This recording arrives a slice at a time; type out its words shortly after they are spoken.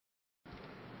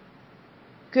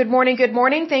Good morning, good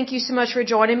morning. Thank you so much for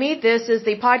joining me. This is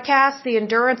the podcast, The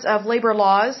Endurance of Labor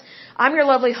Laws. I'm your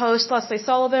lovely host, Leslie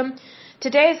Sullivan.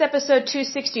 Today is episode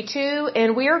 262,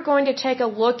 and we are going to take a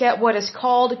look at what is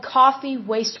called coffee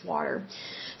wastewater.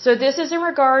 So this is in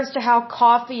regards to how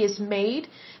coffee is made.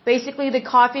 Basically, the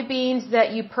coffee beans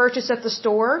that you purchase at the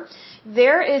store,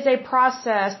 there is a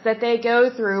process that they go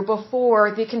through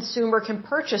before the consumer can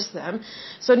purchase them.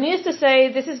 So needless to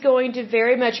say, this is going to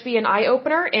very much be an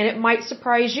eye-opener, and it might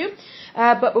surprise you.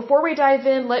 But before we dive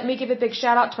in, let me give a big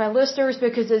shout-out to my listeners,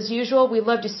 because as usual, we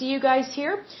love to see you guys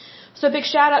here. So a big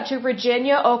shout-out to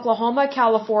Virginia, Oklahoma,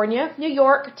 California, New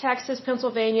York, Texas,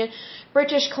 Pennsylvania,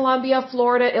 British Columbia,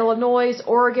 Florida, Illinois,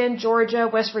 Oregon, Georgia,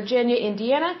 West Virginia,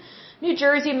 Indiana, New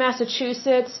Jersey,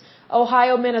 Massachusetts,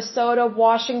 Ohio, Minnesota,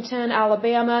 Washington,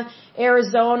 Alabama,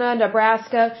 Arizona,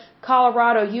 Nebraska,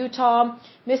 Colorado, Utah,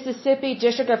 Mississippi,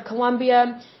 District of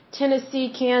Columbia,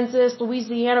 Tennessee, Kansas,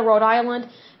 Louisiana, Rhode Island,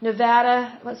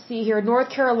 Nevada, North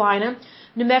Carolina,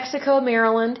 New Mexico,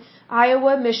 Maryland,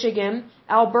 Iowa, Michigan,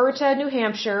 Alberta, New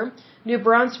Hampshire, New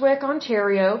Brunswick,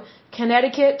 Ontario,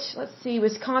 Connecticut,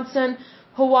 Wisconsin,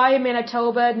 Hawaii,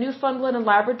 Manitoba, Newfoundland, and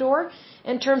Labrador.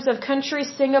 In terms of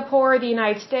countries, Singapore, the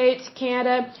United States,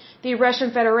 Canada, the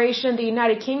Russian Federation, the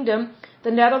United Kingdom, the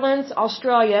Netherlands,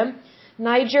 Australia,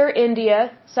 Niger,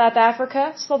 India, South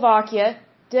Africa, Slovakia,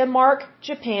 Denmark,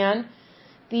 Japan,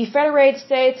 the Federated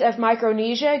States of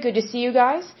Micronesia, good to see you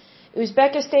guys,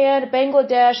 Uzbekistan,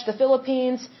 Bangladesh, the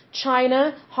Philippines,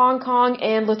 China, Hong Kong,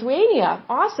 and Lithuania.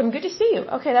 Awesome, good to see you.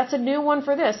 Okay, that's a new one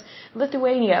for this.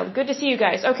 Lithuania, good to see you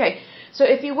guys. Okay, so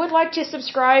if you would like to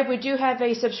subscribe, we do have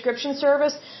a subscription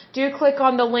service. Do click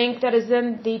on the link that is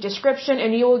in the description,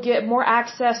 and you will get more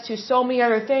access to so many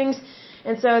other things.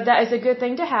 And so that is a good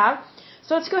thing to have.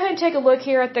 So let's go ahead and take a look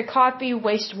here at the coffee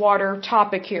wastewater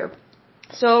topic here.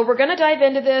 So we're going to dive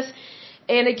into this.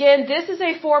 And again, this is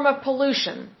a form of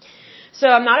pollution. So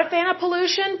I'm not a fan of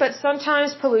pollution, but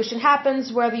sometimes pollution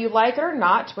happens whether you like it or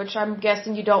not, which I'm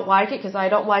guessing you don't like it because I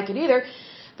don't like it either.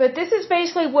 But this is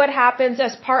basically what happens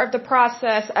as part of the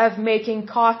process of making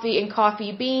coffee and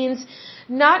coffee beans.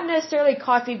 Not necessarily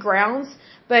coffee grounds,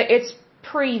 but it's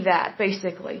pre that,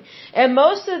 basically. And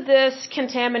most of this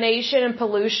contamination and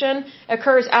pollution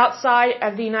occurs outside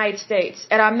of the United States.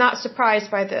 And I'm not surprised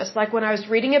by this. Like when I was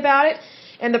reading about it,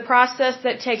 and the process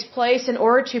that takes place in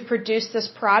order to produce this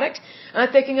product,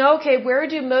 I'm thinking, okay, where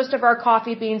do most of our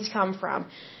coffee beans come from?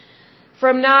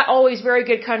 From not always very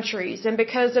good countries. And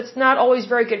because it's not always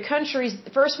very good countries,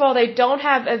 first of all, they don't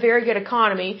have a very good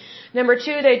economy. Number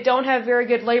two, they don't have very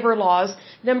good labor laws.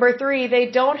 Number three, they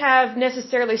don't have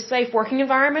necessarily safe working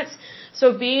environments.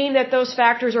 So being that those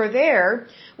factors are there,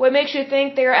 what makes you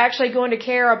think they're actually going to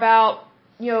care about,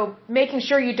 making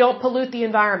sure you don't pollute the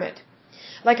environment?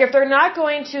 Like if they're not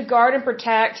going to guard and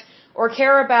protect or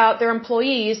care about their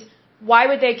employees, why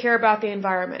would they care about the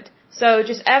environment? So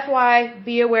just FYI,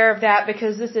 be aware of that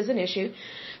because this is an issue.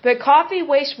 But coffee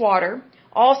wastewater,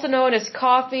 also known as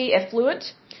coffee effluent,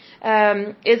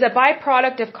 is a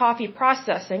byproduct of coffee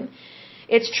processing.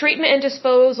 Its treatment and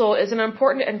disposal is an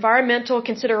important environmental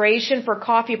consideration for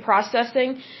coffee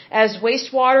processing, as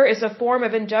wastewater is a form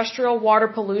of industrial water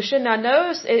pollution. Now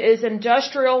notice it is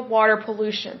industrial water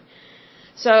pollution.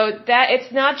 So that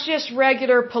it's not just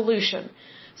regular pollution.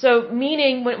 So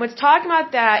meaning, when it's talking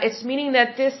about that, it's meaning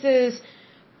that this is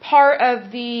part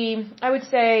of the, I would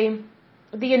say,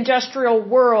 the industrial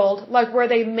world, like where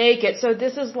they make it. So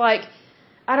this is like,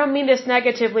 I don't mean this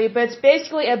negatively, but it's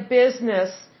basically a business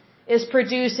is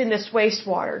producing this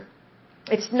wastewater.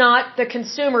 It's not the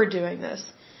consumer doing this.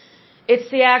 It's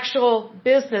the actual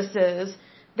businesses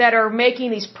that are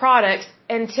making these products,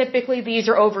 and typically these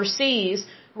are overseas,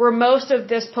 where most of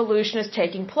this pollution is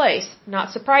taking place.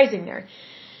 Not surprising there.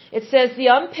 It says the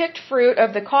unpicked fruit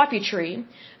of the coffee tree,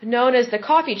 known as the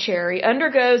coffee cherry,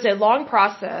 undergoes a long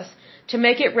process to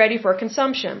make it ready for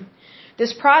consumption.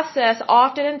 This process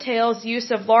often entails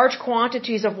use of large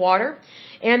quantities of water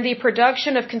and the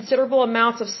production of considerable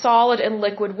amounts of solid and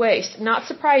liquid waste. Not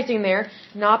surprising there,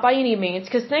 not by any means,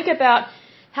 because think about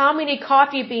how many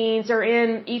coffee beans are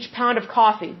in each pound of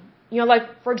coffee.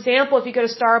 Like, for example, if you go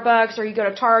to Starbucks or you go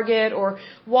to Target or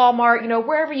Walmart,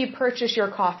 wherever you purchase your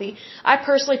coffee, I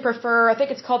personally prefer, I think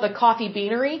it's called the Coffee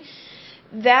Beanery.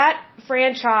 That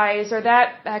franchise or that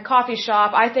coffee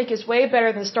shop, I think, is way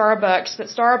better than Starbucks, but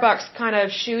Starbucks kind of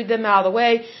shooed them out of the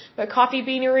way. But Coffee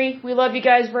Beanery, we love you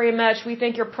guys very much. We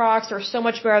think your products are so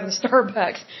much better than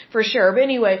Starbucks, for sure. But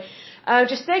anyway,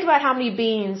 just think about how many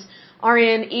beans are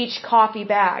in each coffee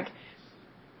bag.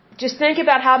 Just think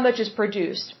about how much is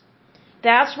produced.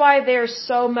 That's why there's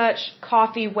so much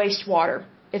coffee wastewater.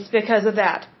 It's because of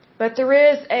that. But there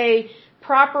is a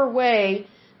proper way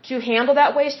to handle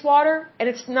that wastewater, and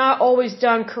it's not always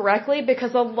done correctly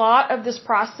because a lot of this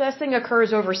processing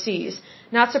occurs overseas.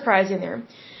 Not surprising there.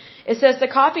 It says the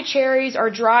coffee cherries are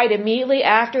dried immediately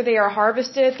after they are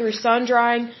harvested through sun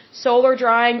drying, solar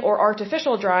drying, or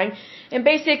artificial drying. And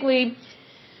basically,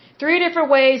 3 different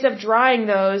ways of drying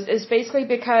those is basically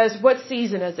because what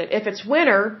season is it? If it's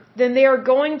winter, then they are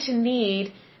going to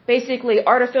need basically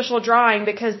artificial drying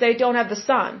because they don't have the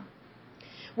sun.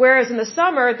 Whereas in the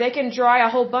summer, they can dry a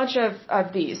whole bunch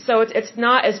of these. So it's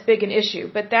not as big an issue.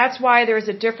 But that's why there's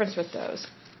a difference with those.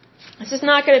 This is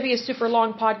not going to be a super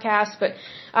long podcast, but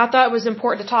I thought it was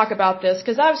important to talk about this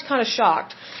because I was kind of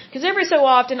shocked. Because every so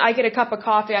often I get a cup of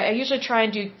coffee. I usually try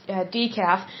and do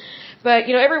decaf. But,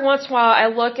 every once in a while I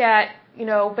look at,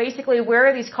 basically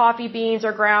where these coffee beans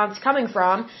or grounds coming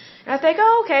from. And I think,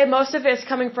 oh, okay, most of it's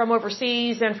coming from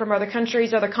overseas and from other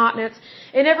countries, other continents.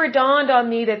 It never dawned on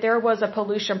me that there was a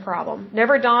pollution problem.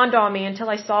 Never dawned on me until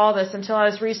I saw this, until I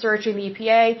was researching the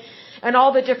EPA and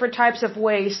all the different types of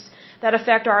waste that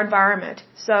affect our environment.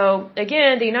 So,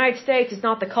 again, the United States is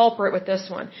not the culprit with this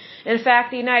one. In fact,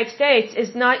 the United States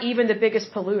is not even the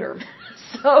biggest polluter.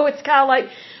 So it's kind of like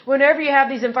whenever you have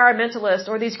these environmentalists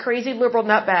or these crazy liberal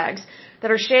nutbags that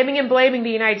are shaming and blaming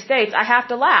the United States, I have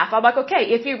to laugh. I'm like, okay,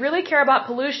 if you really care about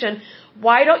pollution,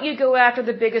 why don't you go after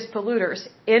the biggest polluters,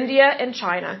 India and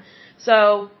China?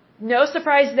 So, no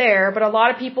surprise there, but a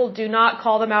lot of people do not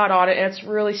call them out on it, and it's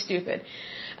really stupid.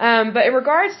 But in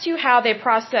regards to how they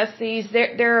process these,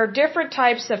 there are different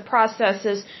types of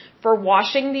processes for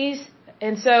washing these.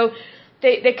 And so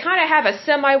they kind of have a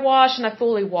semi-wash and a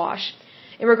fully wash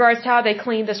in regards to how they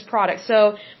clean this product.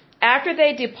 So after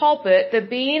they depulp it, the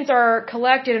beans are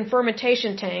collected in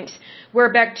fermentation tanks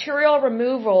where bacterial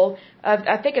removal of,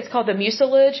 I think it's called the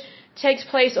mucilage, takes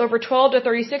place over 12 to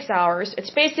 36 hours. It's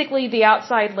basically the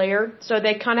outside layer, so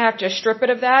they kind of have to strip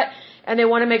it of that. And they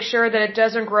want to make sure that it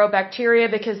doesn't grow bacteria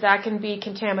because that can be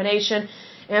contamination.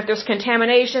 And if there's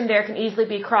contamination, there can easily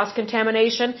be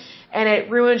cross-contamination, and it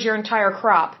ruins your entire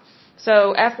crop.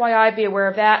 So FYI, be aware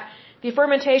of that. The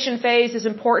fermentation phase is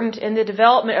important in the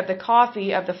development of the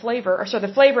coffee, of the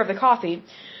flavor of the coffee,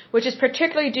 which is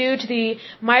particularly due to the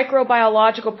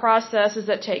microbiological processes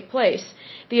that take place.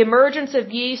 The emergence of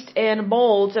yeast and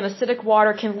molds in acidic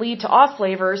water can lead to off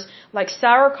flavors like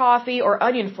sour coffee or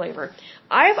onion flavor.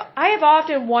 I have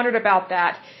often wondered about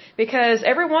that because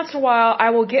every once in a while I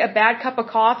will get a bad cup of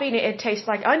coffee and it tastes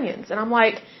like onions. And I'm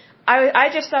like, I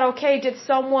just thought, okay, did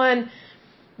someone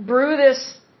brew this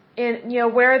in,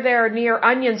 where they're near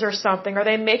onions or something? Are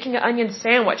they making an onion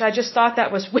sandwich? I just thought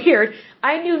that was weird.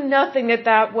 I knew nothing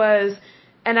that was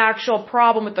an actual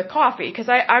problem with the coffee because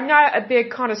I'm not a big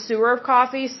connoisseur of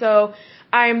coffee, so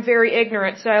I'm very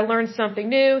ignorant. So I learned something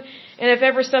new, and if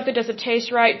ever something doesn't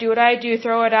taste right, do what I do,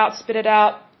 throw it out, spit it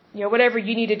out, whatever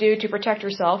you need to do to protect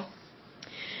yourself.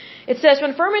 It says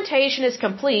when fermentation is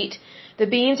complete, the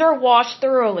beans are washed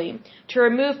thoroughly to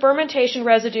remove fermentation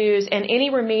residues and any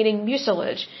remaining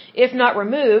mucilage. If not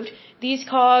removed, these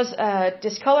cause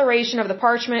discoloration of the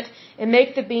parchment and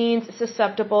make the beans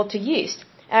susceptible to yeast.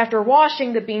 After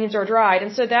washing, the beans are dried.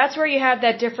 And so that's where you have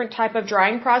that different type of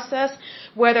drying process,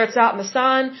 whether it's out in the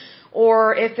sun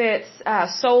or if it's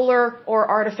solar or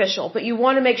artificial. But you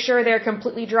want to make sure they're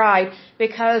completely dried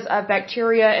because of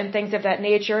bacteria and things of that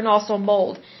nature, and also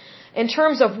mold. In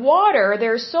terms of water,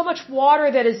 there's so much water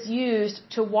that is used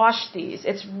to wash these.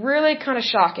 It's really kind of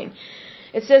shocking.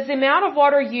 It says the amount of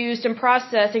water used in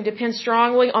processing depends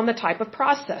strongly on the type of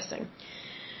processing.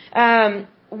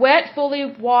 Wet, fully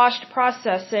washed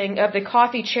processing of the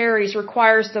coffee cherries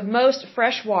requires the most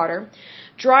fresh water,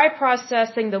 dry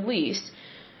processing the least.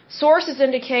 Sources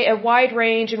indicate a wide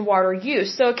range in water use.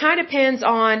 So it kind of depends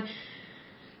on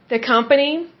the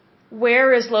company,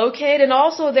 where is located, and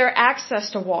also their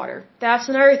access to water. That's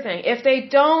another thing. If they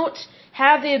don't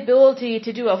have the ability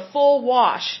to do a full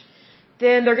wash,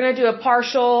 then they're going to do a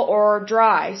partial or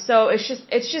dry. So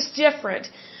it's just different.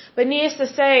 But needless to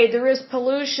say, there is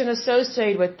pollution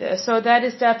associated with this. So that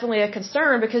is definitely a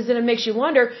concern because then it makes you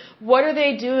wonder, what are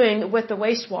they doing with the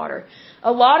wastewater?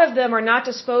 A lot of them are not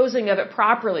disposing of it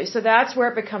properly. So that's where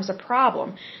it becomes a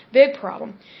problem. Big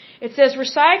problem. It says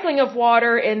recycling of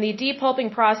water in the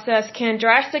depulping process can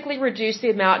drastically reduce the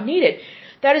amount needed.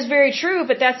 That is very true,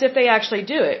 but that's if they actually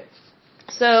do it.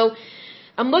 So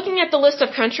I'm looking at the list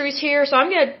of countries here. So I'm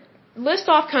going to list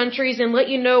off countries and let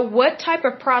you know what type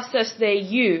of process they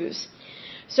use.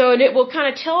 So, and it will kind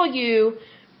of tell you,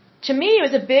 to me it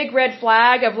was a big red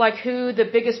flag of like who the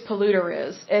biggest polluter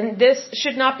is. And this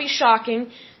should not be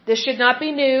shocking This should not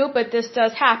be new, but this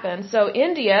does happen. So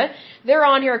India, they're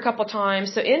on here a couple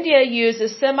times. So India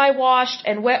uses semi-washed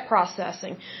and wet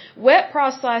processing. Wet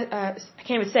processing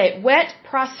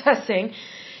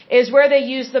is where they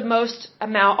use the most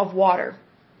amount of water.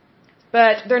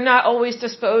 But they're not always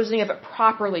disposing of it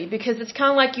properly, because it's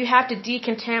kind of like you have to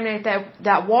decontaminate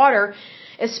that water,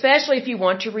 especially if you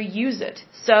want to reuse it.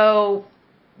 So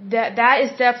that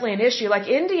is definitely an issue. Like,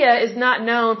 India is not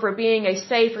known for being a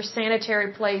safe or sanitary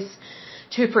place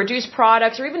to produce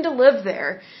products or even to live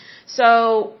there.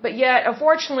 So, but yet,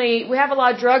 unfortunately, we have a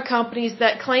lot of drug companies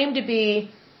that claim to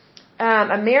be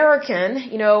American,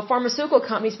 pharmaceutical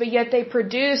companies, but yet they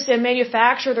produce and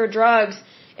manufacture their drugs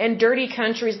in dirty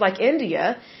countries like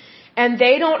India, and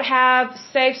they don't have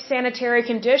safe sanitary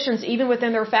conditions even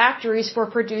within their factories for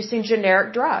producing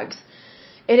generic drugs.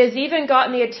 It has even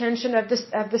gotten the attention of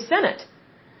the Senate.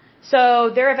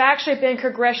 So there have actually been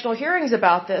congressional hearings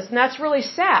about this, and that's really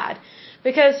sad.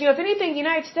 Because, if anything, the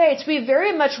United States, we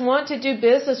very much want to do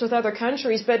business with other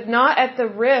countries, but not at the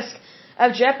risk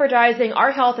of jeopardizing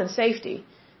our health and safety.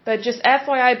 But just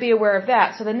FYI, be aware of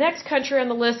that. So the next country on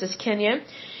the list is Kenya.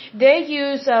 They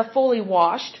use fully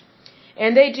washed,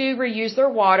 and they do reuse their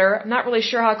water. I'm not really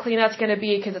sure how clean that's going to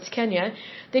be because it's Kenya.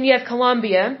 Then you have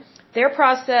Colombia. Their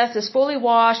process is fully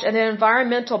washed and then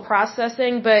environmental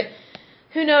processing, but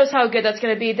who knows how good that's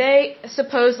going to be. They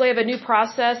supposedly have a new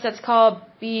process that's called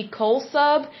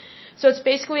Coal-Sub. So it's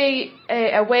basically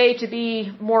a way to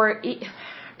be more, I'm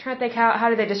trying to think how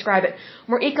do they describe it,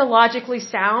 more ecologically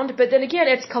sound. But then again,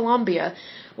 it's Colombia.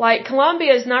 Like,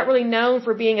 Colombia is not really known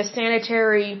for being a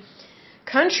sanitary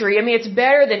country. I mean, it's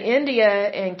better than India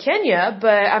and Kenya,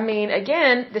 but I mean,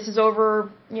 again, this is over,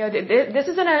 this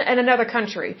is in another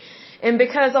country. And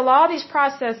because a lot of these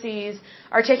processes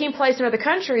are taking place in other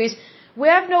countries, we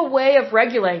have no way of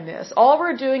regulating this. All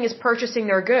we're doing is purchasing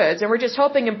their goods, and we're just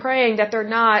hoping and praying that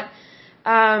they're not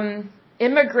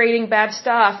immigrating bad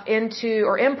stuff into,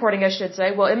 or importing, I should say,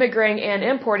 immigrating and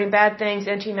importing bad things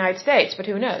into the United States, but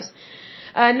who knows.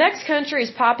 Next country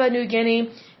is Papua New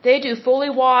Guinea. They do fully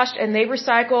washed and they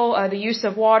recycle the use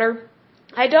of water.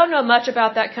 I don't know much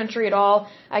about that country at all.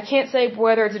 I can't say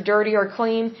whether it's dirty or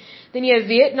clean. Then you have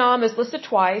Vietnam is listed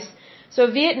twice. So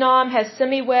Vietnam has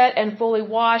semi-wet and fully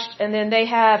washed, and then they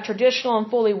have traditional and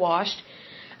fully washed.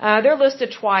 They're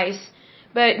listed twice.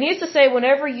 But needless to say,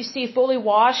 whenever you see fully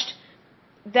washed,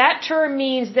 that term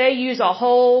means they use a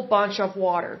whole bunch of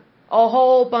water. A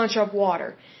whole bunch of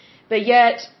water. But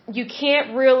yet, you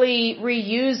can't really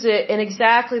reuse it in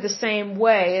exactly the same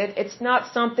way. It's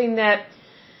not something that,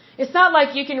 it's not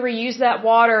like you can reuse that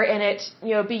water and it,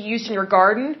 be used in your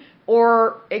garden,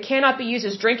 or it cannot be used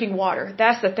as drinking water.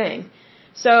 That's the thing.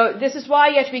 So this is why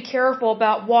you have to be careful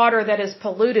about water that is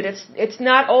polluted. It's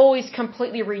not always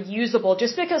completely reusable.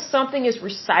 Just because something is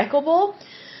recyclable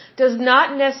does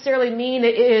not necessarily mean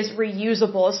it is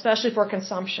reusable, especially for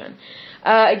consumption.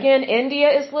 Again, India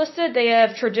is listed. They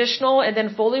have traditional and then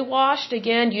fully washed,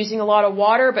 again, using a lot of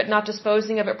water but not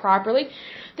disposing of it properly.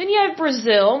 Then you have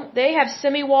Brazil. They have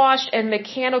semi-washed and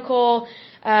mechanical,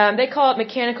 they call it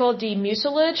mechanical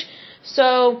demucilage.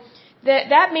 So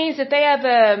that means that they have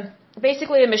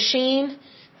basically a machine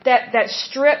that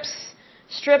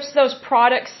strips those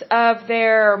products of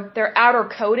their outer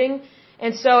coating,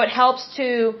 and so it helps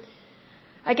to,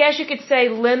 I guess you could say,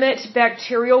 limit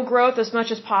bacterial growth as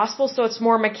much as possible. So it's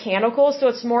more mechanical, so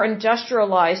it's more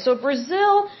industrialized. So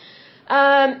Brazil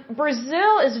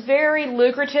is very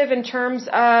lucrative in terms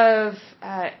of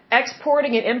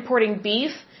exporting and importing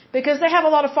beef, because they have a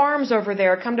lot of farms over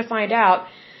there, come to find out.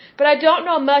 But I don't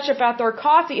know much about their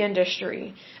coffee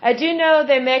industry. I do know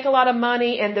they make a lot of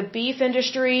money in the beef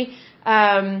industry,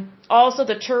 also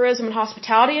the tourism and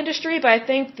hospitality industry, but I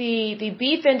think the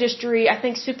beef industry,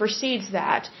 supersedes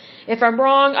that. If I'm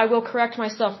wrong, I will correct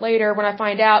myself later when I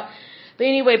find out. But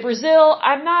anyway, Brazil,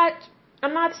 I'm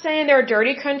not saying they're a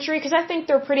dirty country, because I think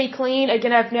they're pretty clean.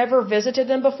 Again, I've never visited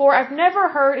them before. I've never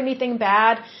heard anything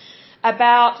bad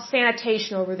about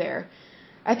sanitation over there.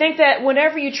 I think that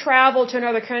whenever you travel to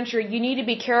another country, you need to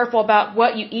be careful about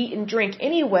what you eat and drink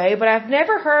anyway, but I've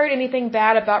never heard anything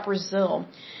bad about Brazil.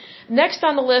 Next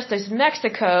on the list is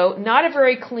Mexico, not a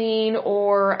very clean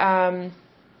or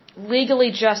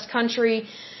legally just country.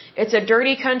 It's a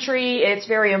dirty country, it's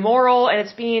very immoral, and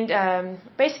it's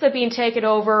basically being taken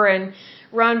over and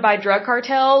run by drug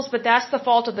cartels, but that's the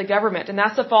fault of the government, and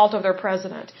that's the fault of their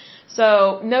president.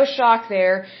 So, no shock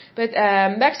there. But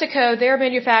Mexico, their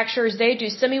manufacturers, they do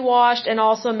semi-washed and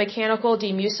also mechanical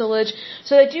demucilage.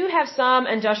 So they do have some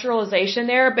industrialization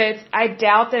there, but I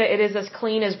doubt that it is as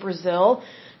clean as Brazil.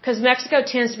 because Mexico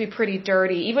tends to be pretty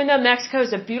dirty. Even though Mexico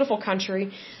is a beautiful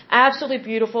country, absolutely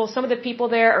beautiful. Some of the people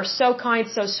there are so kind,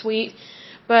 so sweet.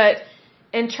 But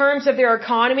in terms of their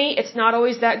economy, it's not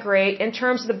always that great. In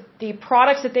terms of the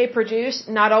products that they produce,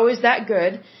 not always that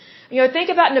good. Think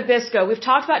about Nabisco. We've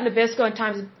talked about Nabisco in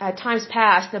times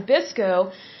past.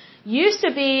 Nabisco used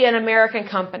to be an American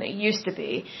company. Used to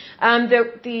be. I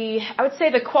would say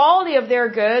the quality of their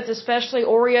goods, especially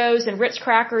Oreos and Ritz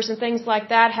crackers and things like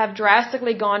that, have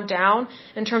drastically gone down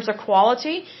in terms of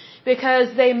quality because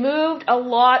they moved a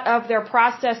lot of their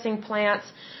processing plants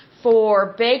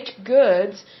for baked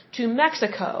goods to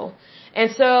Mexico. And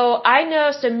so I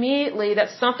noticed immediately that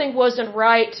something wasn't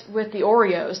right with the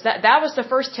Oreos. That was the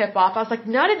first tip off. I was like,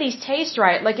 none of these taste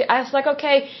right. I was like,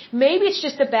 okay, maybe it's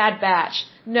just a bad batch.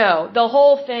 No, the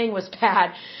whole thing was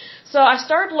bad. So I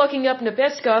started looking up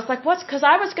Nabisco. I was like, because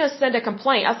I was going to send a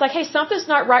complaint. I was like, hey, something's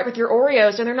not right with your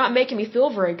Oreos and they're not making me feel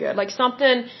very good.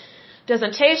 Something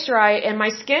doesn't taste right, and my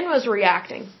skin was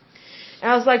reacting.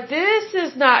 And I was like, this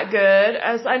is not good.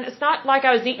 It's not like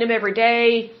I was eating them every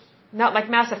day, not like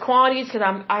massive quantities, because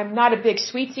I'm not a big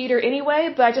sweets eater anyway,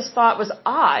 but I just thought it was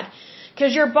odd.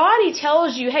 Because your body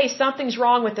tells you, hey, something's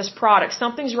wrong with this product,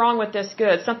 something's wrong with this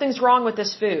good, something's wrong with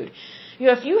this food.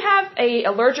 If you have a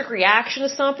allergic reaction to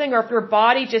something, or if your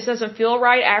body just doesn't feel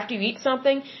right after you eat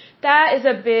something, that is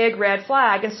a big red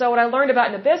flag. And so what I learned about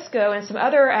Nabisco and some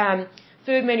other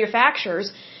food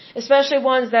manufacturers, especially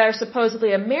ones that are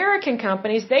supposedly American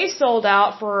companies, they sold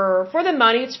out for the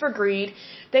money. It's for greed.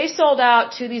 They sold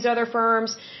out to these other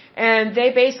firms, and they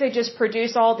basically just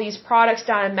produce all these products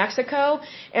down in Mexico.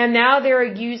 And now they're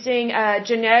using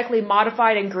genetically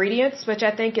modified ingredients, which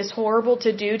I think is horrible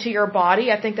to do to your body.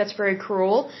 I think that's very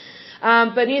cruel.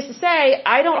 But needless to say,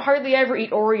 I don't hardly ever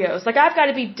eat Oreos. I've got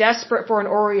to be desperate for an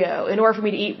Oreo in order for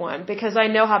me to eat one, because I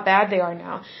know how bad they are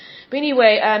now. But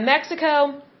anyway,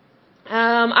 Mexico,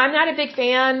 I'm not a big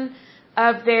fan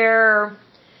of their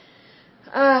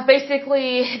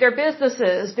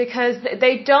businesses, because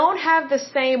they don't have the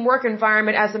same work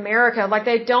environment as America.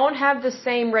 They don't have the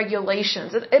same regulations.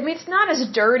 It's not as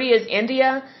dirty as India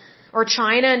or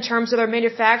China in terms of their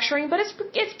manufacturing, but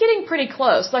it's getting pretty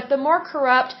close. The more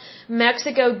corrupt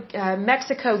Mexico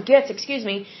gets,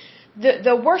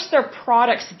 the worse their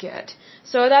products get.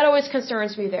 So that always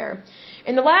concerns me there.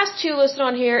 And the last two listed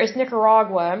on here is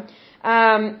Nicaragua.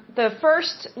 The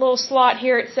first little slot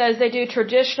here, it says they do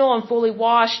traditional and fully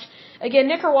washed. Again,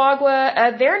 Nicaragua,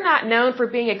 they're not known for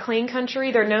being a clean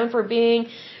country. They're known for being,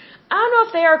 I don't know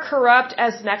if they are corrupt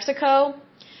as Mexico,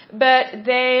 but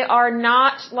they are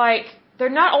not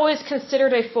they're not always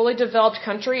considered a fully developed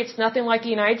country. It's nothing like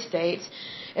the United States.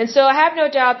 And so I have no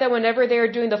doubt that whenever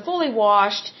they're doing the fully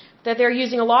washed, that they're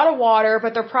using a lot of water,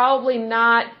 but they're probably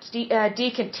not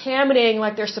decontaminating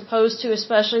like they're supposed to,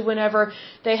 especially whenever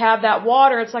they have that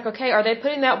water. It's okay, are they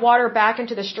putting that water back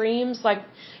into the streams?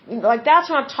 That's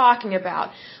what I'm talking about.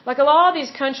 A lot of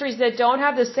these countries that don't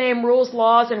have the same rules,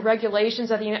 laws, and regulations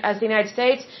as the United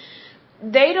States,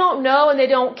 they don't know and they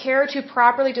don't care to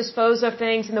properly dispose of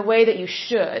things in the way that you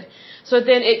should. So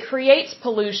then it creates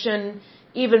pollution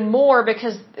even more,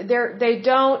 because they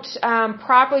don't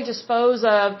properly dispose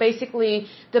of basically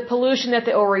the pollution that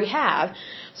they already have.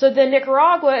 So then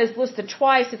Nicaragua is listed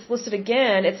twice. It's listed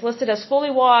again. It's listed as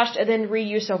fully washed and then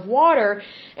reuse of water.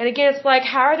 And again, it's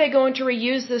how are they going to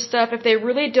reuse this stuff if they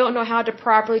really don't know how to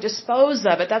properly dispose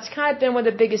of it? That's kind of been one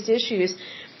of the biggest issues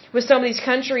with some of these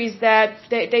countries, that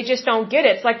they just don't get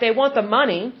it. It's they want the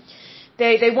money,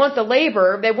 they want the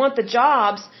labor, they want the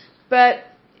jobs, but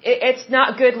it's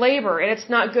not good labor and it's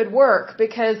not good work,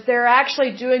 because they're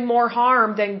actually doing more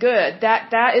harm than good.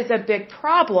 That is a big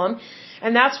problem.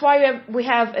 And that's why we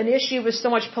have an issue with so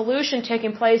much pollution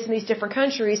taking place in these different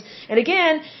countries. And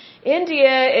again,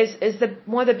 India is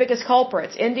one of the biggest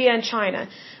culprits, India and China,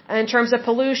 in terms of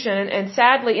pollution. And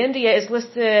sadly, India is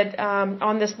listed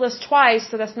on this list twice,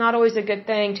 so that's not always a good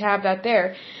thing to have that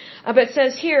there. But it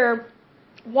says here,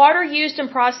 water used in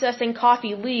processing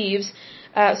coffee leaves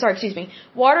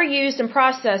water used in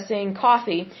processing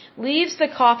coffee leaves the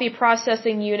coffee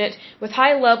processing unit with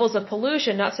high levels of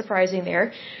pollution, not surprising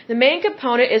there. The main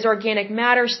component is organic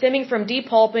matter stemming from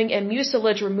depulping and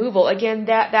mucilage removal. Again,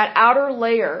 that outer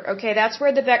layer, okay, that's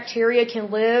where the bacteria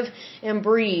can live and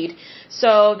breed.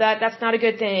 So that's not a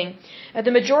good thing.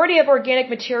 The majority of organic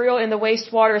material in the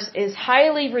wastewater is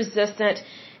highly resistant,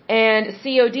 and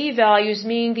COD values,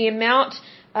 meaning the amount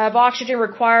of oxygen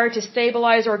required to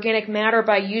stabilize organic matter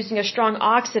by using a strong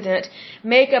oxidant,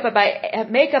 make up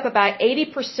about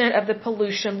 80% of the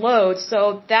pollution load.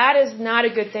 So that is not a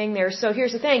good thing there. So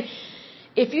here's the thing.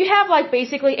 if you have like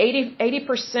basically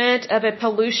 80% of a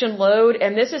pollution load,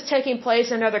 and this is taking place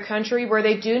in another country where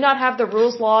they do not have the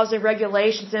rules, laws, and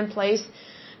regulations in place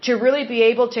to really be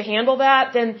able to handle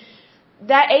that, then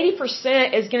that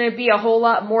 80% is going to be a whole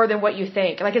lot more than what you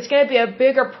think. Like, it's going to be a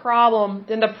bigger problem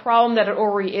than the problem that it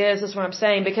already is what I'm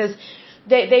saying, because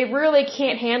they really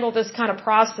can't handle this kind of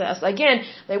process. Again,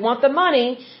 they want the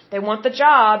money, they want the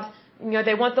job,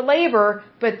 they want the labor,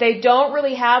 but they don't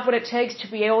really have what it takes to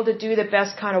be able to do the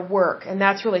best kind of work, and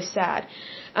that's really sad.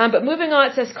 But moving on,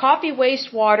 it says coffee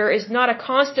wastewater is not a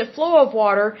constant flow of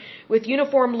water with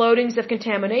uniform loadings of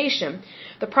contamination.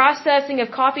 The processing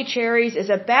of coffee cherries is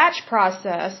a batch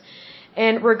process,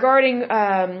 and regarding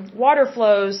water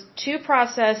flows, two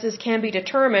processes can be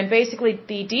determined, basically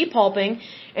the depulping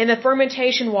and the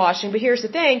fermentation washing. But here's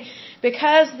the thing,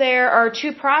 because there are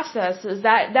two processes,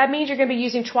 that means you're going to be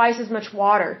using twice as much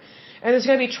water. And there's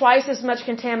going to be twice as much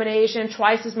contamination,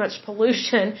 twice as much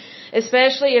pollution,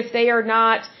 especially if they are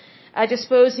not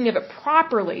disposing of it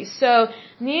properly. So,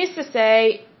 needless to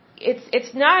say,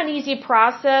 it's not an easy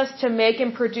process to make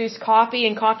and produce coffee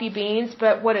and coffee beans,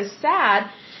 but what is sad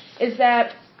is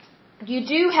that you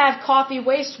do have coffee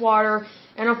wastewater,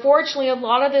 and unfortunately a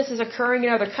lot of this is occurring in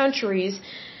other countries.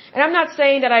 And I'm not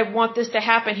saying that I want this to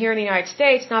happen here in the United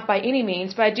States, not by any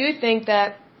means, but I do think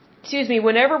that,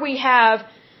 whenever we have,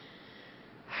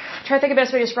 I'm trying to think of the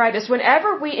best way to describe this,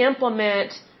 whenever we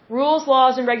implement rules,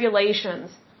 laws, and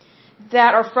regulations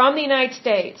that are from the United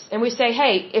States, and we say,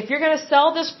 hey, if you're going to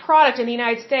sell this product in the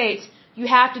United States, you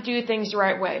have to do things the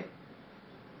right way.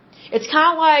 It's kind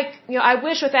of like, I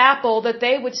wish with Apple that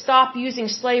they would stop using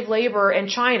slave labor in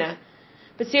China.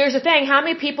 But see, here's the thing, how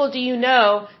many people do you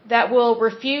know that will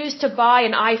refuse to buy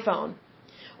an iPhone?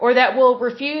 Or that will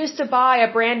refuse to buy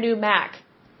a brand new Mac?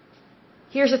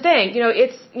 Here's the thing,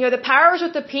 the powers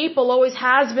with the people always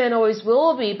has been, always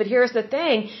will be, but here's the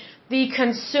thing, the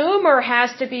consumer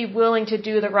has to be willing to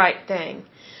do the right thing.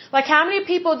 Like, how many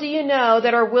people do you know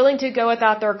that are willing to go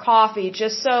without their coffee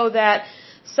just so that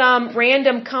some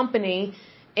random company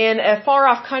in a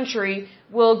far-off country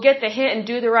will get the hint and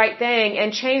do the right thing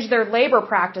and change their labor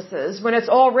practices when it's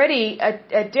already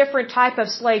a different type of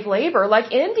slave labor?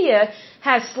 Like, India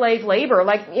has slave labor.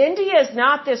 Like, India is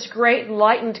not this great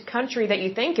enlightened country that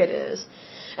you think it is.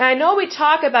 And I know we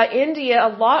talk about India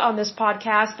a lot on this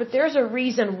podcast, but there's a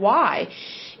reason why.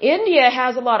 India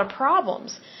has a lot of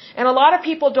problems. And a lot of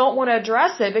people don't want to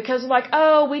address it because, like,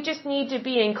 oh, we just need to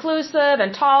be inclusive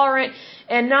and tolerant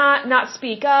and not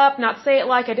speak up, not say it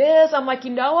like it is. I'm like,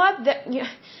 you know what?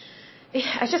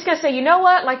 I was just going to say, you know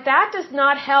what? Like, that does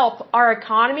not help our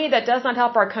economy. That does not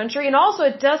help our country. And also,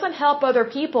 it doesn't help other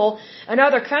people in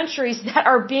other countries that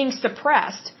are being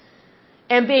suppressed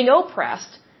and being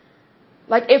oppressed.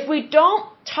 Like, if we don't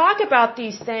talk about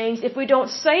these things, if we don't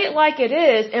say it like it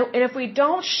is, and if we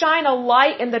don't shine a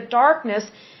light in the darkness,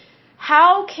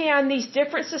 how can these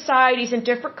different societies and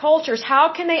different cultures,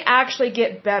 how can they actually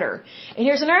get better? And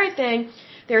here's another thing.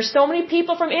 There's so many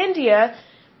people from India,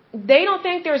 they don't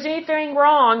think there's anything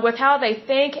wrong with how they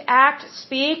think, act,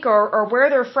 speak, or where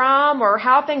they're from, or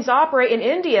how things operate in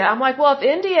India. I'm like, well, if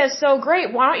India is so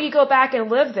great, why don't you go back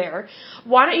and live there?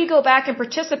 Why don't you go back and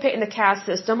participate in the caste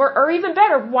system? Or even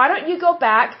better, why don't you go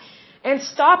back and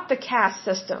stop the caste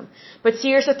system? But see,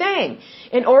 here's the thing.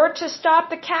 In order to stop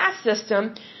the caste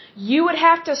system, you would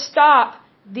have to stop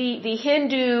the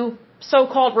Hindu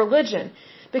so-called religion,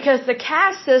 because the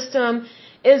caste system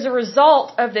is a result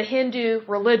of the Hindu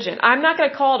religion. I'm not going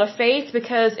to call it a faith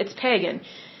because it's pagan.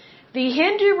 The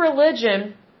Hindu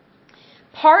religion,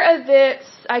 part of its,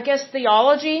 I guess,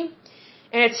 theology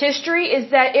and its history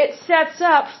is that it sets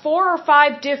up 4 or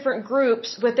 5 different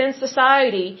groups within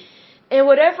society, and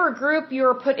whatever group you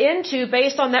are put into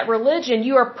based on that religion,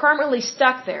 you are permanently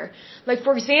stuck there. Like,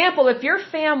 for example, if your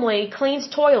family cleans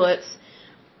toilets,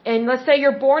 and let's say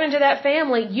you're born into that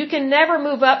family, you can never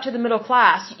move up to the middle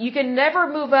class. You can never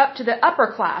move up to the upper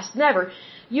class. Never.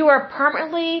 You are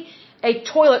permanently a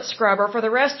toilet scrubber for the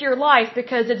rest of your life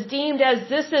because it's deemed as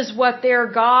this is what their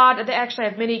God, they actually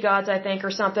have many gods, I think,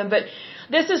 or something, but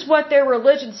this is what their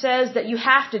religion says that you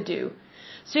have to do.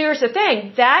 So here's the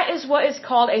thing. That is what is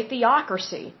called a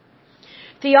theocracy.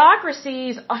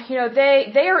 Theocracies,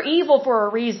 they are evil for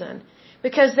a reason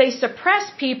because they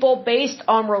suppress people based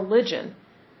on religion.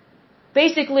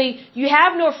 Basically, you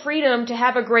have no freedom to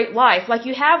have a great life. Like,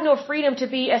 you have no freedom to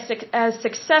be as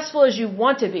successful as you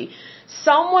want to be.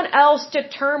 Someone else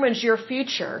determines your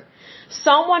future.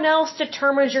 Someone else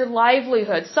determines your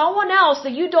livelihood. Someone else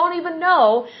that you don't even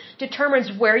know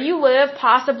determines where you live,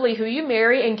 possibly who you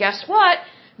marry, and guess what?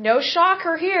 No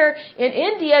shocker here. In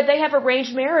India, they have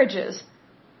arranged marriages.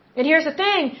 And here's the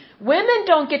thing, women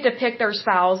don't get to pick their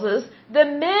spouses, the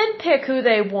men pick who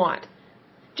they want.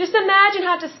 Just imagine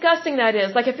how disgusting that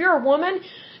is. Like if you're a woman,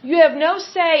 you have no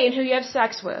say in who you have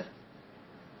sex with.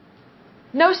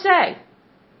 No say.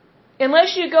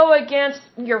 Unless you go against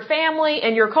your family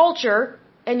and your culture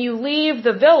and you leave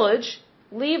the village,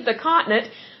 leave the continent,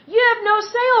 you have no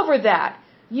say over that.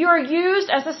 You are used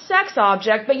as a sex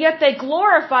object, but yet they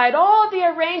glorified all the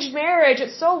arranged marriage.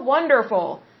 It's so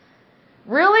wonderful.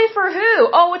 Really? For who?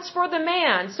 Oh, it's for the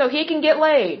man, so he can get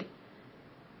laid.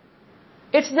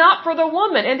 It's not for the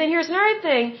woman. And then here's another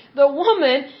thing. The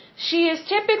woman, she is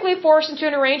typically forced into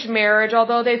an arranged marriage,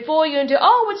 although they fool you into,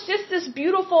 oh, it's just this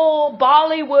beautiful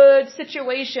Bollywood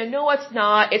situation. No, it's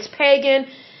not. It's pagan.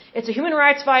 It's a human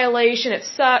rights violation. It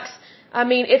sucks. I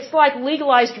mean, it's like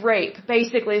legalized rape,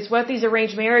 basically, is what these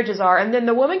arranged marriages are. And then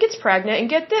the woman gets pregnant, and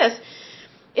get this.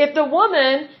 If the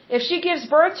woman, if she gives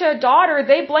birth to a daughter,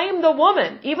 they blame the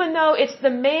woman, even though it's the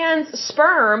man's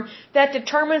sperm that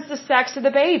determines the sex of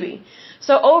the baby.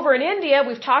 So over in India,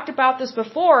 we've talked about this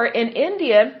before, in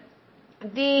India,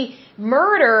 the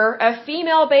murder of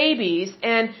female babies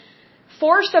and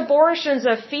forced abortions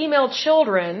of female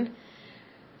children,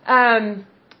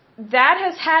 that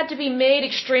has had to be made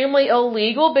extremely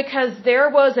illegal because there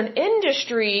was an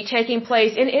industry taking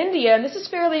place in India, and this is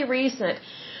fairly recent,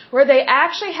 where they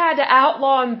actually had to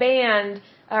outlaw and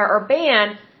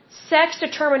ban sex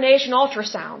determination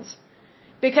ultrasounds.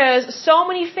 Because so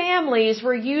many families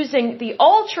were using the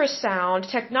ultrasound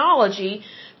technology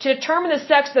to determine the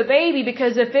sex of the baby,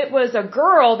 because if it was a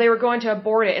girl, they were going to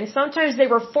abort it. And sometimes they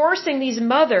were forcing these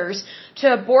mothers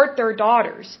to abort their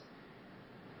daughters.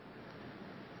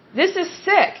 This is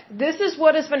sick. This is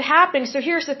what has been happening. So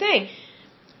here's the thing.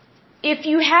 If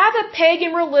you have a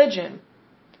pagan religion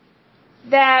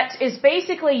that is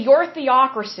basically your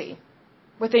theocracy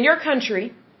within your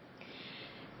country,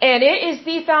 and it is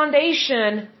the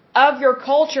foundation of your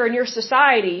culture and your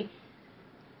society,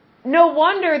 no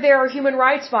wonder there are human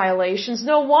rights violations.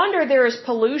 No wonder there is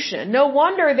pollution. No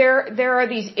wonder there are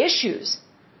these issues.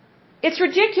 It's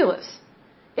ridiculous.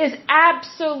 It's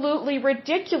absolutely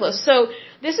ridiculous. So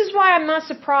this is why I'm not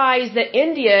surprised that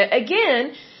India,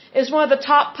 again, is one of the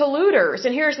top polluters.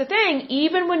 And here's the thing,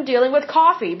 even when dealing with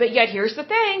coffee. But yet here's the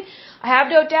thing, I have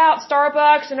no doubt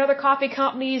Starbucks and other coffee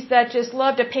companies that just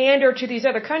love to pander to these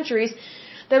other countries,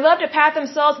 they love to pat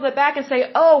themselves on the back and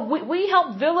say, oh, we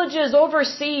help villages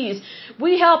overseas.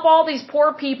 We help all these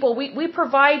poor people. We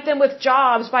provide them with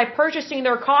jobs by purchasing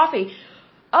their coffee.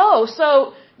 Oh, so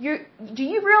do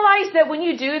you realize that when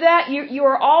you do that, you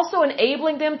are also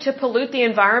enabling them to pollute the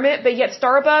environment, but yet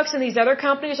Starbucks and these other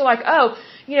companies are like, oh,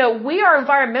 we are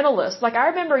environmentalists. Like I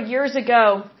remember years ago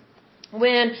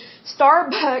when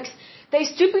Starbucks, they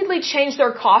stupidly changed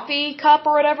their coffee cup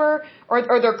or whatever,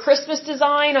 or their Christmas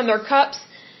design on their cups.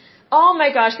 Oh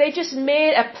my gosh, they just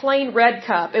made a plain red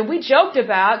cup. And we joked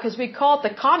about it because we call it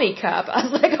the commie cup. I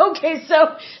was like, okay, so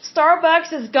Starbucks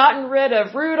has gotten rid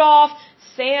of Rudolph,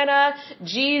 Santa,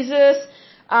 Jesus,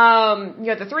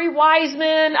 the three wise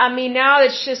men. I mean, now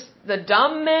it's just the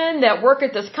dumb men that work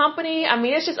at this company. I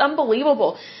mean, it's just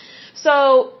unbelievable. So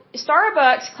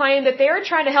Starbucks claimed that they were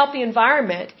trying to help the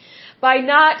environment by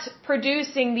not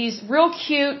producing these real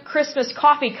cute Christmas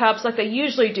coffee cups like they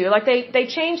usually do. Like they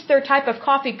changed their type of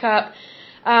coffee cup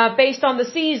based on the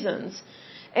seasons.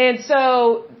 And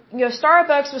so,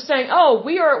 Starbucks was saying, oh,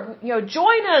 we are,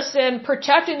 join us in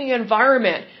protecting the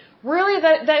environment. Really,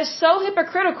 that is so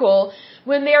hypocritical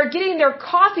when they are getting their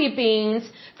coffee beans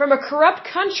from a corrupt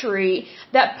country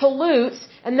that pollutes,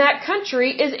 and that country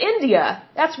is India.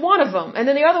 That's one of them. And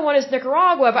then the other one is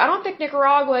Nicaragua, but I don't think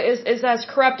Nicaragua is as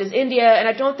corrupt as India, and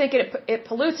I don't think it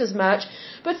pollutes as much,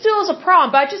 but still is a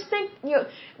problem. But I just think,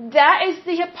 that is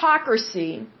the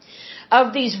hypocrisy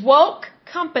of these woke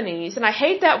companies, and I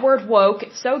hate that word woke,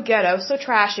 it's so ghetto, so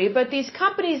trashy, but these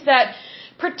companies that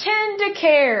pretend to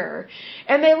care,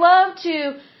 and they love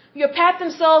to pat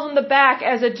themselves on the back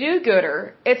as a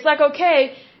do-gooder. It's like,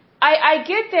 okay, I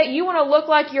get that you want to look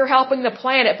like you're helping the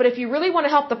planet, but if you really want to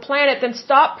help the planet, then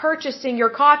stop purchasing your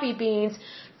coffee beans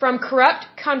from corrupt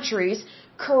countries,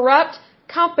 corrupt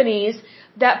companies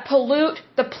that pollute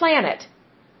the planet.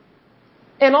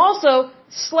 And also,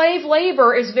 slave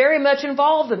labor is very much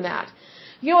involved in that.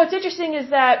 What's interesting is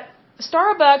that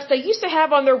Starbucks, they used to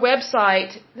have on their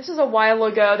website, this is a while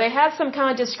ago, they had some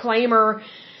kind of disclaimer.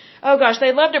 Oh gosh,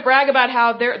 they love to brag about how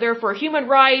they're for human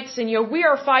rights and, we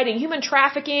are fighting human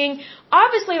trafficking.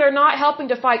 Obviously, they're not helping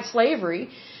to fight slavery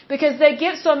because they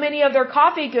get so many of their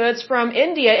coffee goods from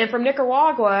India and from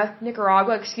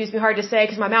Nicaragua, excuse me, hard to say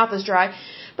because my mouth is dry.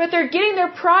 But they're getting their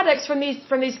products from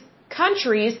these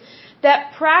countries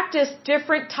that practice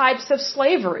different types of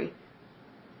slavery.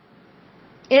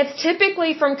 And it's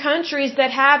typically from countries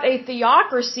that have a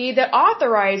theocracy that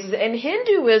authorizes it, and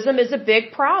Hinduism is a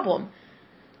big problem.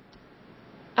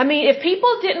 I mean, if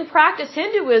people didn't practice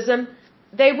Hinduism,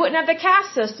 they wouldn't have the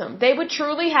caste system. They would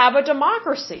truly have a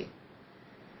democracy.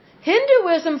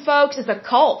 Hinduism, folks, is a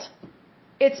cult.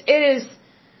 It is,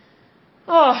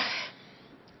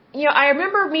 I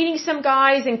remember meeting some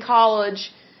guys in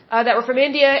college that were from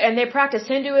India, and they practiced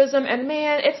Hinduism, and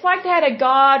man, it's like they had a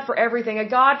god for everything, a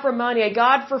god for money, a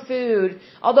god for food,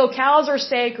 although cows are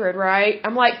sacred, right?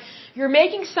 I'm like, you're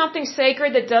making something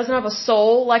sacred that doesn't have a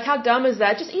soul? Like, how dumb is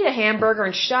that? Just eat a hamburger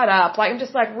and shut up. Like, I'm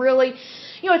just like, really?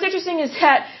 What's interesting is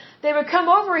that they would come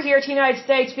over here to the United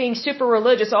States being super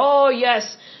religious. Oh,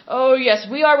 yes,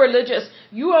 we are religious.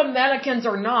 You Americans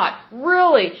are not.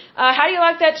 Really? How do you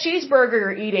like that cheeseburger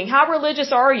you're eating? How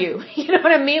religious are you? You know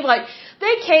what I mean? Like,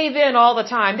 they cave in all the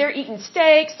time. They're eating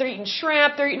steaks, they're eating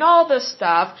shrimp, they're eating all this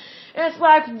stuff. And it's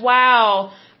like,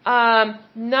 wow,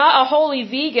 not a holy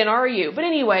vegan, are you? But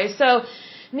anyway, so,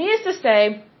 needless to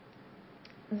say,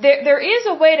 there is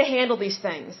a way to handle these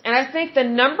things. And I think the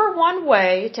number one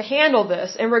way to handle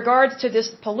this in regards to this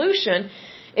pollution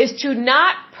is to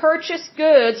not purchase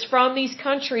goods from these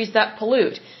countries that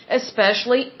pollute,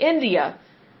 especially India.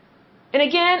 And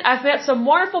again, I've met some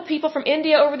wonderful people from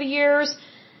India over the years,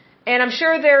 and I'm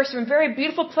sure there are some very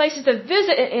beautiful places to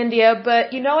visit in India,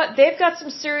 but you know what? They've got some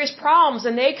serious problems,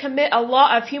 and they commit a lot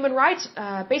of human rights,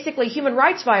 basically human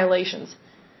rights violations.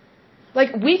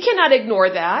 Like, we cannot ignore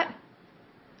that.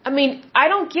 I mean, I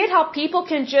don't get how people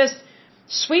can just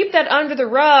sweep that under the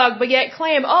rug, but yet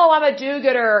claim, oh, I'm a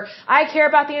do-gooder, I care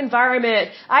about the environment,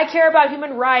 I care about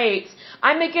human rights,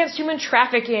 I'm against human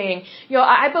trafficking,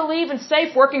 I believe in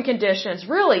safe working conditions.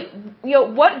 Really,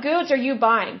 what goods are you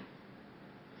buying?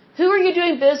 Who are you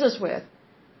doing business with?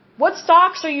 What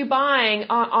stocks are you buying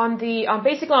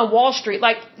basically on Wall Street?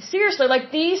 Like, seriously, like,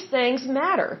 these things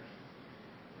matter.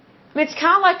 I mean, it's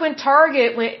kind of like when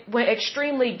Target went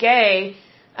extremely gay,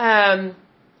 and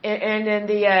in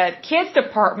the kids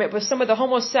department with some of the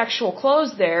homosexual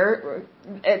clothes there,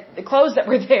 the clothes that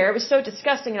were there, it was so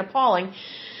disgusting and appalling.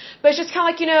 But it's just kind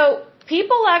of like,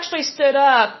 people actually stood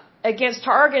up against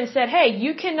Target and said, hey,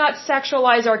 you cannot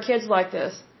sexualize our kids like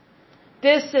this.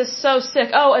 This is so sick.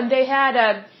 Oh, and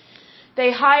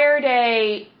they hired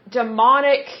a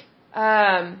demonic,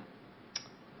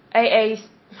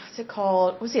 what's it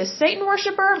called? Was he a Satan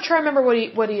worshiper? I'm trying to remember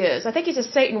what he is. I think he's a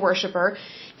Satan worshiper.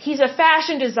 He's a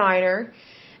fashion designer,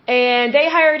 and they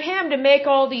hired him to make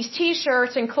all these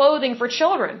T-shirts and clothing for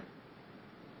children.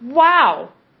 Wow.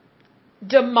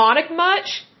 Demonic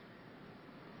much?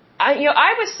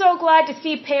 I was so glad to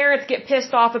see parents get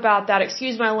pissed off about that.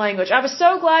 Excuse my language. I was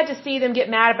so glad to see them get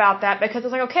mad about that, because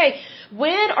it's like, okay,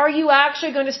 when are you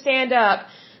actually going to stand up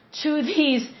to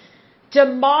these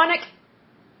demonic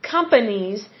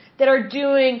companies that are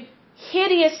doing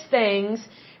hideous things,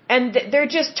 and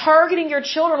they're just targeting your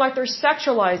children like they're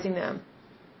sexualizing them?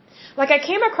 Like, I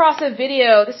came across a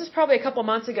video, this is probably a couple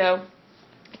months ago,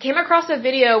 I came across a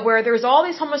video where there's all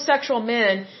these homosexual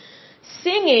men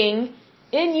singing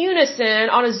in unison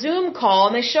on a Zoom call,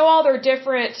 and they show all their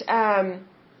different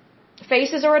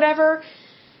faces or whatever,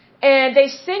 and they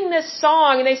sing this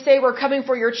song, and they say, we're coming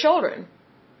for your children.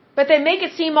 But they make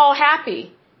it seem all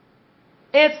happy.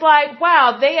 It's like,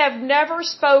 wow, they have never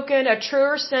spoken a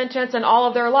truer sentence in all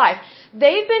of their life.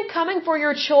 They've been coming for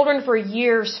your children for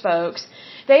years, folks.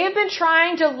 They have been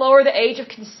trying to lower the age of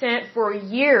consent for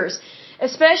years,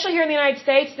 especially here in the United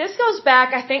States. This goes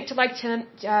back, I think, to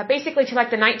basically to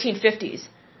the 1950s.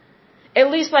 At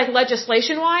least like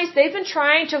legislation-wise, they've been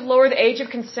trying to lower the age of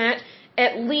consent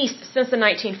at least since the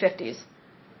 1950s.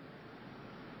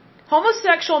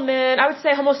 Homosexual men, I would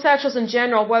say homosexuals in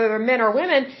general, whether they're men or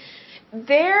women,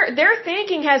 their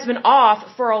thinking has been off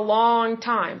for a long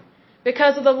time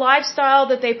because of the lifestyle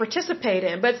that they participate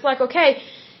in. But it's like, okay,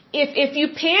 if you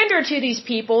pander to these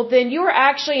people, then you are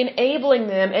actually enabling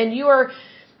them, and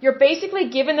you're basically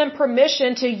giving them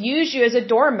permission to use you as a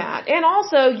doormat. And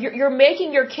also, you're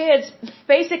making your kids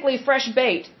basically fresh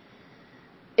bait.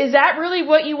 Is that really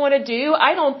what you want to do?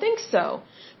 I don't think so.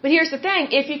 But here's the thing.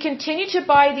 If you continue to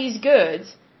buy these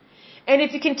goods, and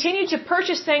if you continue to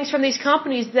purchase things from these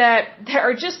companies that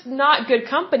are just not good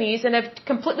companies and have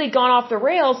completely gone off the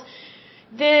rails,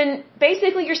 then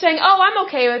basically you're saying, oh, I'm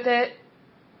okay with it.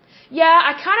 Yeah,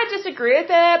 I kind of disagree with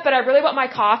it, but I really want my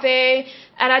coffee,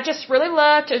 and I just really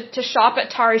love to shop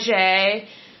at Target,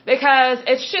 because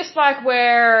it's just like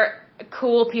where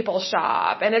cool people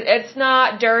shop, and it's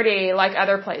not dirty like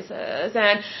other places,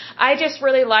 and I just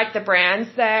really like the brands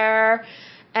there.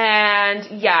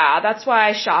 And yeah, that's why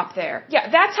I shop there. Yeah,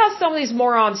 that's how some of these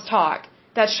morons talk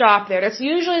that shop there. It's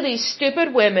usually these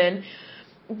stupid women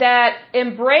that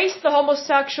embrace the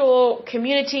homosexual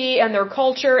community and their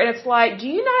culture, and it's like, do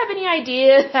you not have any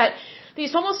idea that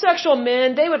these homosexual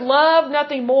men, they would love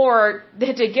nothing more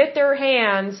than to get their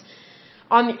hands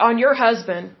on your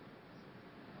husband?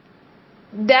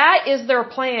 That is their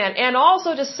plan. And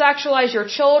also to sexualize your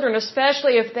children,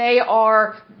 especially if they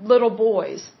are little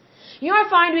boys. You know what I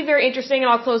find to be very interesting,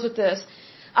 and I'll close with this.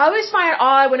 I always find it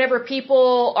odd whenever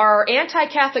people are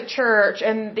anti-Catholic Church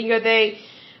and they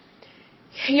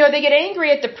get angry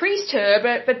at the priesthood,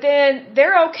 but then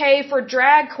they're okay for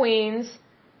drag queens,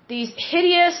 these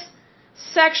hideous,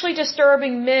 sexually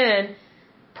disturbing men,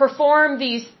 perform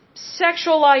these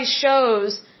sexualized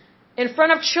shows in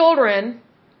front of children,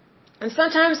 and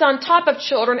sometimes on top of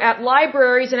children at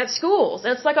libraries and at schools.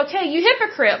 And it's like, okay, you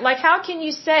hypocrite. Like, how can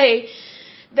you say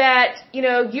that,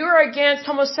 you're against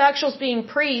homosexuals being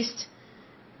priests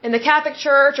in the Catholic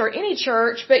Church or any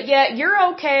church, but yet you're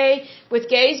okay with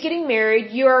gays getting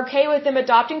married, you're okay with them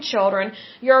adopting children,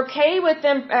 you're okay with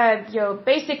them,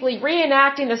 basically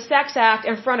reenacting the sex act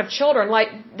in front of children. Like,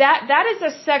 that is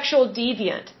a sexual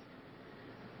deviant.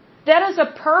 That is a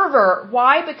pervert.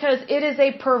 Why? Because it is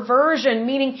a perversion,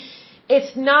 meaning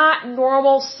it's not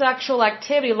normal sexual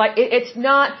activity. Like, it's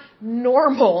not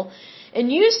normal.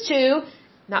 And used to,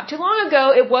 not too long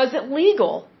ago, it wasn't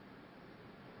legal.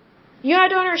 I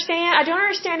don't understand. I don't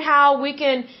understand how we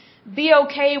can be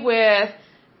okay with,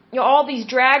 all these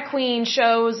drag queen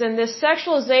shows and this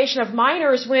sexualization of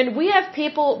minors when we have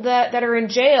people that are in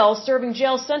jail serving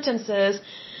jail sentences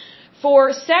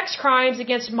for sex crimes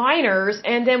against minors,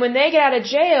 and then when they get out of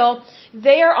jail,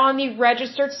 they are on the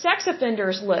registered sex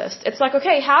offenders list. It's like,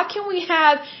 okay, how can we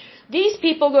have these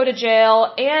people go to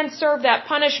jail and serve that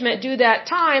punishment, do that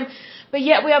time, but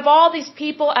yet we have all these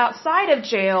people outside of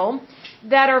jail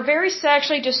that are very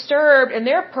sexually disturbed and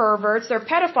they're perverts, they're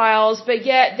pedophiles, but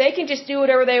yet they can just do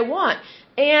whatever they want,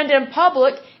 and in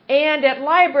public, and at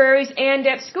libraries, and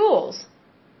at schools.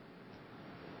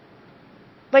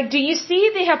 Like, do you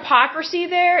see the hypocrisy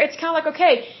there? It's kind of like,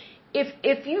 okay,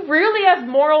 if you really have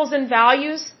morals and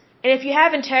values, and if you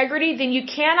have integrity, then you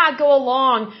cannot go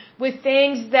along with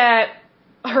things that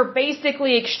are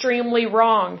basically extremely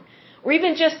wrong, or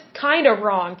even just kind of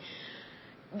wrong.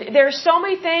 There's so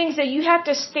many things that you have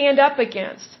to stand up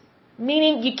against,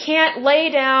 meaning you can't lay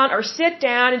down or sit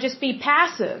down and just be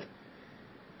passive.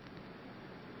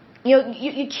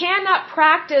 You cannot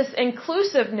practice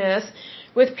inclusiveness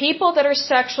with people that are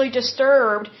sexually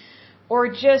disturbed or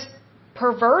just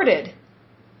perverted.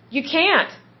 You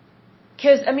can't.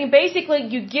 Because, basically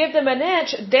you give them an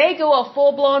inch, they go a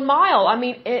full-blown mile.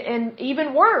 And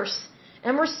even worse.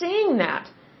 And we're seeing that.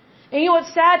 And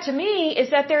what's sad to me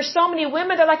is that there's so many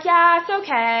women that are like, yeah, it's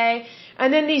okay.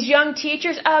 And then these young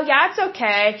teachers, oh yeah, it's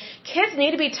okay. Kids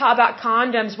need to be taught about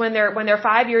condoms when they're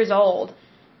 5 years old.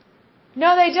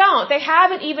 No, they don't. They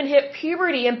haven't even hit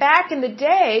puberty. And back in the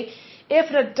day, if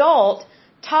an adult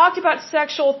talked about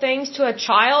sexual things to a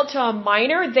child, to a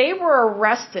minor, they were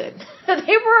arrested.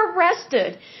 They were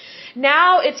arrested.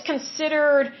 Now it's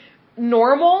considered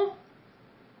normal.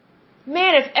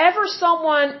 Man, if ever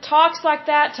someone talks like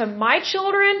that to my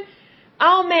children,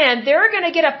 oh man, they're going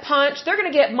to get a punch. They're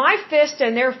going to get my fist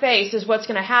in their face is what's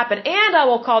going to happen. And I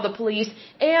will call the police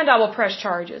and I will press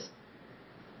charges.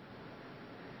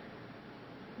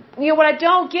 What I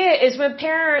don't get is when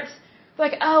parents are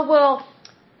like, oh, well,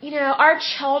 our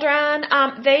children,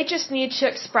 they just need to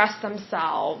express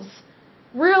themselves.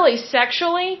 Really,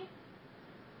 sexually?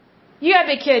 You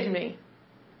gotta be kidding me.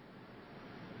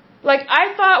 Like,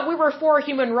 I thought we were for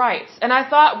human rights, and I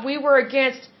thought we were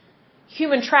against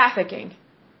human trafficking.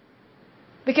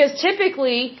 Because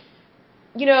typically,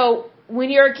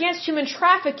 when you're against human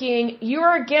trafficking,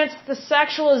 you're against the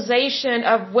sexualization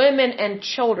of women and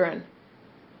children.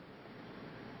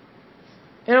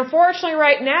 And unfortunately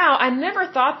right now, I never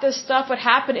thought this stuff would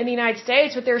happen in the United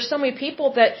States, but there are so many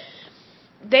people that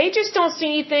they just don't see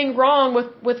anything wrong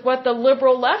with what the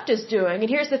liberal left is doing. And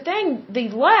here's the thing, the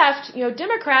left,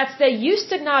 Democrats, they used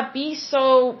to not be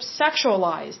so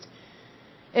sexualized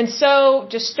and so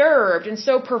disturbed and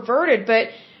so perverted, but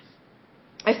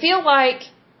I feel like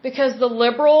because the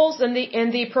liberals and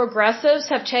the progressives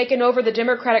have taken over the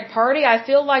Democratic Party, I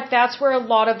feel like that's where a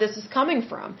lot of this is coming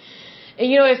from. And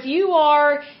if you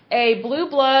are a blue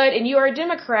blood and you are a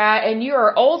Democrat and you are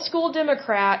an old school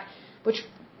Democrat, which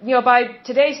by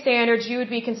today's standards, you would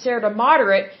be considered a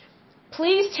moderate,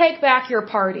 please take back your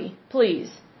party. Please.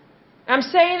 I'm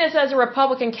saying this as a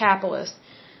Republican capitalist.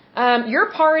 Your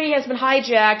party has been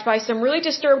hijacked by some really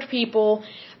disturbed people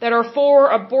that are for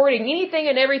aborting anything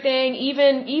and everything,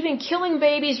 even killing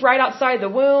babies right outside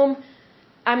the womb.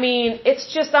 I mean, it's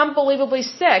just unbelievably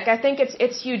sick. I think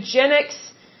it's eugenics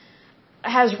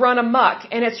has run amok,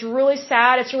 and it's really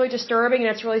sad, it's really disturbing, and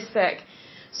it's really sick.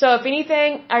 So if anything,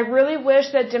 I really wish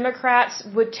that Democrats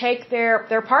would take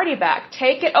their party back.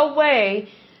 Take it away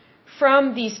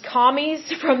from these commies,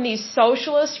 from these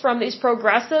socialists, from these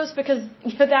progressives, because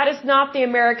that is not the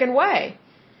American way.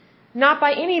 Not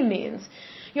by any means.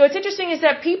 What's interesting is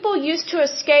that people used to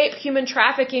escape human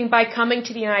trafficking by coming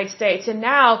to the United States, and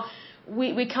now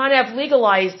we kind of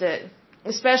legalized it,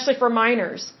 especially for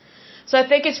minors. So I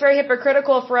think it's very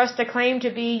hypocritical for us to claim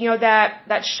to be,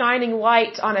 that shining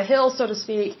light on a hill, so to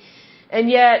speak, and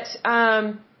yet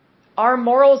our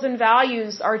morals and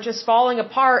values are just falling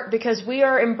apart because we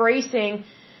are embracing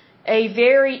a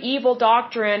very evil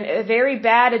doctrine, a very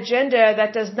bad agenda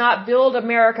that does not build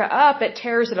America up, it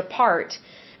tears it apart.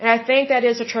 And I think that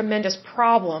is a tremendous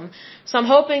problem. So I'm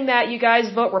hoping that you guys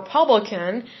vote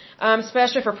Republican,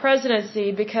 especially for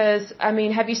presidency, because, I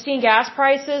mean, have you seen gas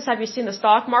prices? Have you seen the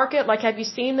stock market? Have you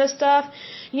seen this stuff?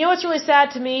 What's really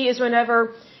sad to me is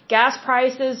whenever gas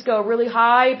prices go really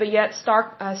high, but yet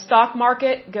stock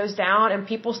market goes down and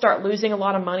people start losing a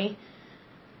lot of money.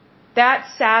 That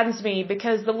saddens me,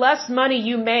 because the less money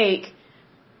you make,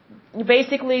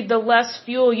 basically the less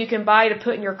fuel you can buy to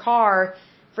put in your car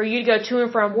for you to go to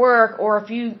and from work, or if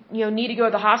you need to go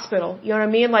to the hospital. You know what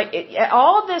I mean?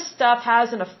 All of this stuff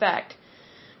has an effect.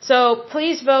 So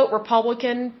please vote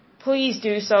Republican. Please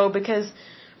do so, because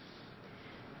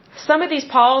some of these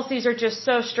policies are just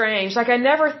so strange. I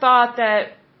never thought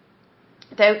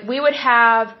that we would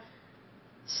have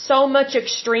so much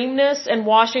extremeness in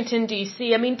Washington,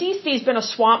 D.C. I mean, D.C.'s been a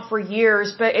swamp for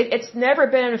years, but it's never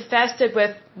been infested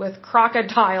with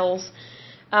crocodiles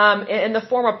in the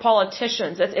form of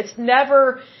politicians. It's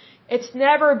never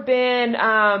been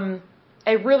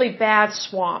a really bad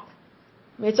swamp.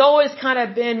 I mean, it's always kind of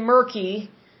been murky,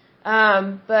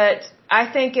 but I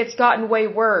think it's gotten way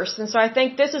worse. And so I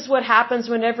think this is what happens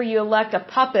whenever you elect a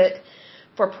puppet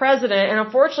for president. And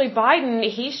unfortunately, Biden,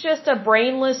 he's just a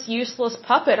brainless, useless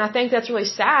puppet. And I think that's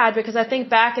really sad, because I think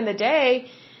back in the day,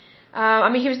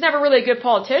 he was never really a good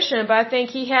politician, but I think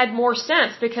he had more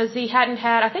sense, because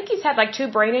I think he's had 2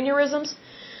 brain aneurysms.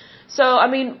 So,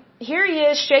 here he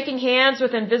is shaking hands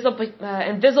with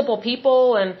invisible people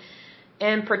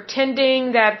and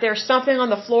pretending that there's something on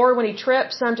the floor when he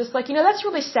trips. I'm just that's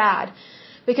really sad,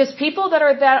 because people that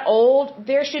are that old,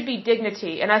 there should be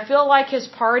dignity. And I feel like his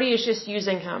party is just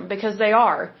using him, because they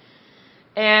are.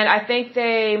 And I think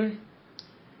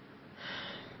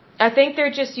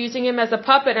they're just using him as a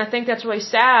puppet, and I think that's really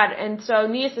sad. And so,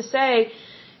 needless to say,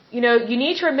 you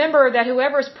need to remember that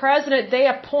whoever's president, they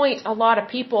appoint a lot of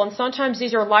people, and sometimes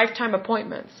these are lifetime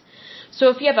appointments. So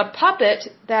if you have a puppet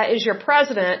that is your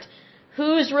president,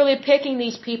 who's really picking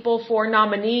these people for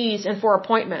nominees and for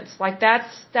appointments?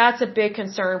 That's a big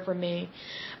concern for me.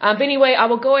 But anyway, I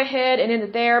will go ahead and end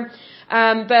it there.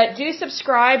 But do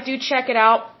subscribe, do check it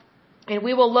out, and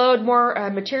we will load more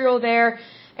material there.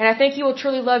 And I think you will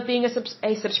truly love being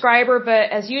a subscriber. But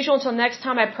as usual, until next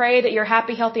time, I pray that you're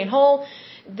happy, healthy, and whole,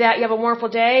 that you have a wonderful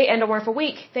day and a wonderful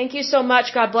week. Thank you so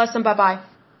much. God bless, and bye-bye.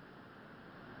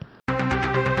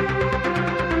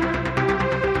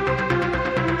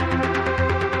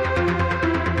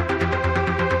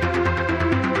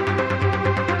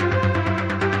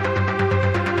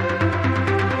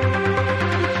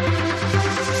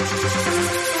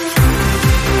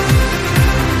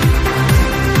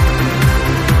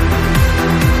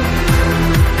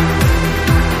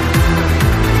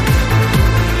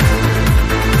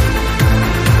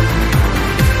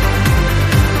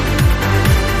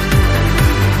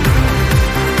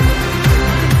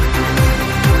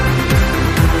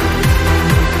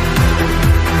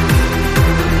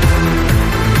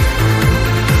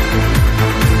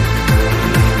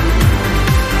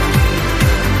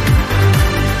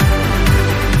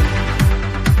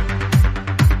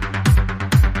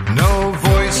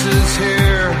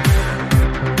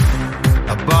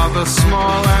 a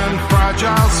small and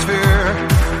fragile sphere.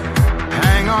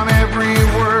 Hang on every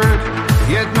word,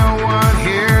 yet no one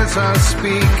hears us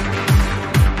speak.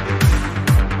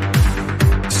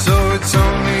 So it's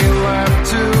only left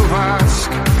to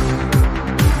ask,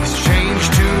 is change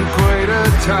too great a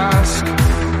task?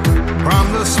 From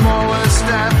the smallest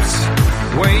steps,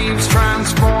 waves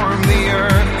transform the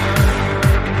earth.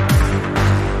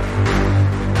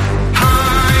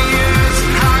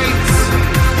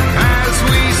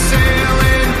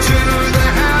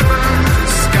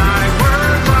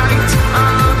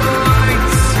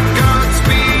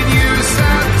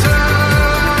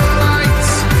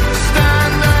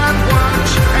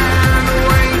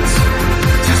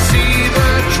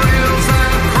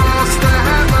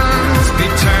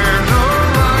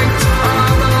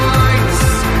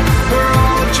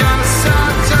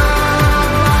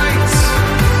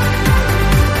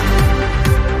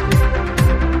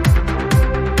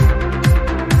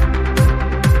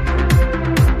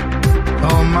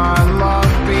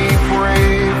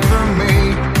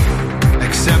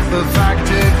 the fact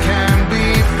it can be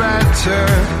better.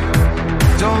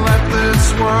 Don't let this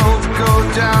world go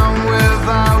down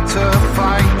without us.